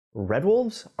Red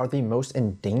wolves are the most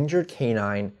endangered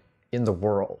canine in the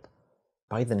world.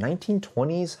 By the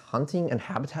 1920s, hunting and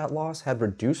habitat loss had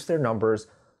reduced their numbers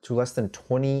to less than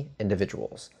 20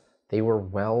 individuals. They were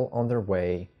well on their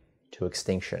way to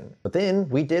extinction. But then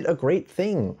we did a great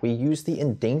thing. We used the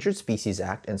Endangered Species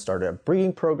Act and started a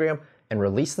breeding program and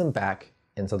released them back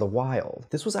into the wild.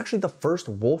 This was actually the first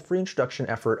wolf reintroduction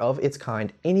effort of its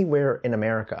kind anywhere in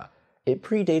America. It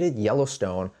predated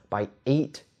Yellowstone by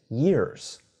 8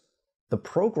 years. The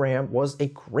program was a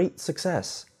great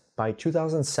success. By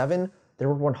 2007, there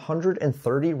were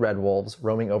 130 red wolves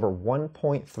roaming over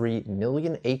 1.3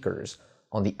 million acres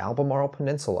on the Albemarle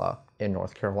Peninsula in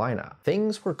North Carolina.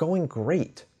 Things were going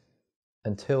great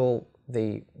until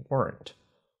they weren't.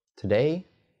 Today,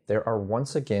 there are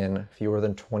once again fewer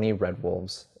than 20 red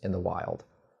wolves in the wild.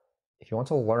 If you want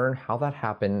to learn how that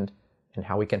happened and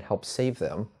how we can help save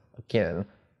them, again,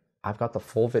 I've got the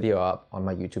full video up on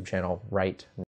my YouTube channel right now.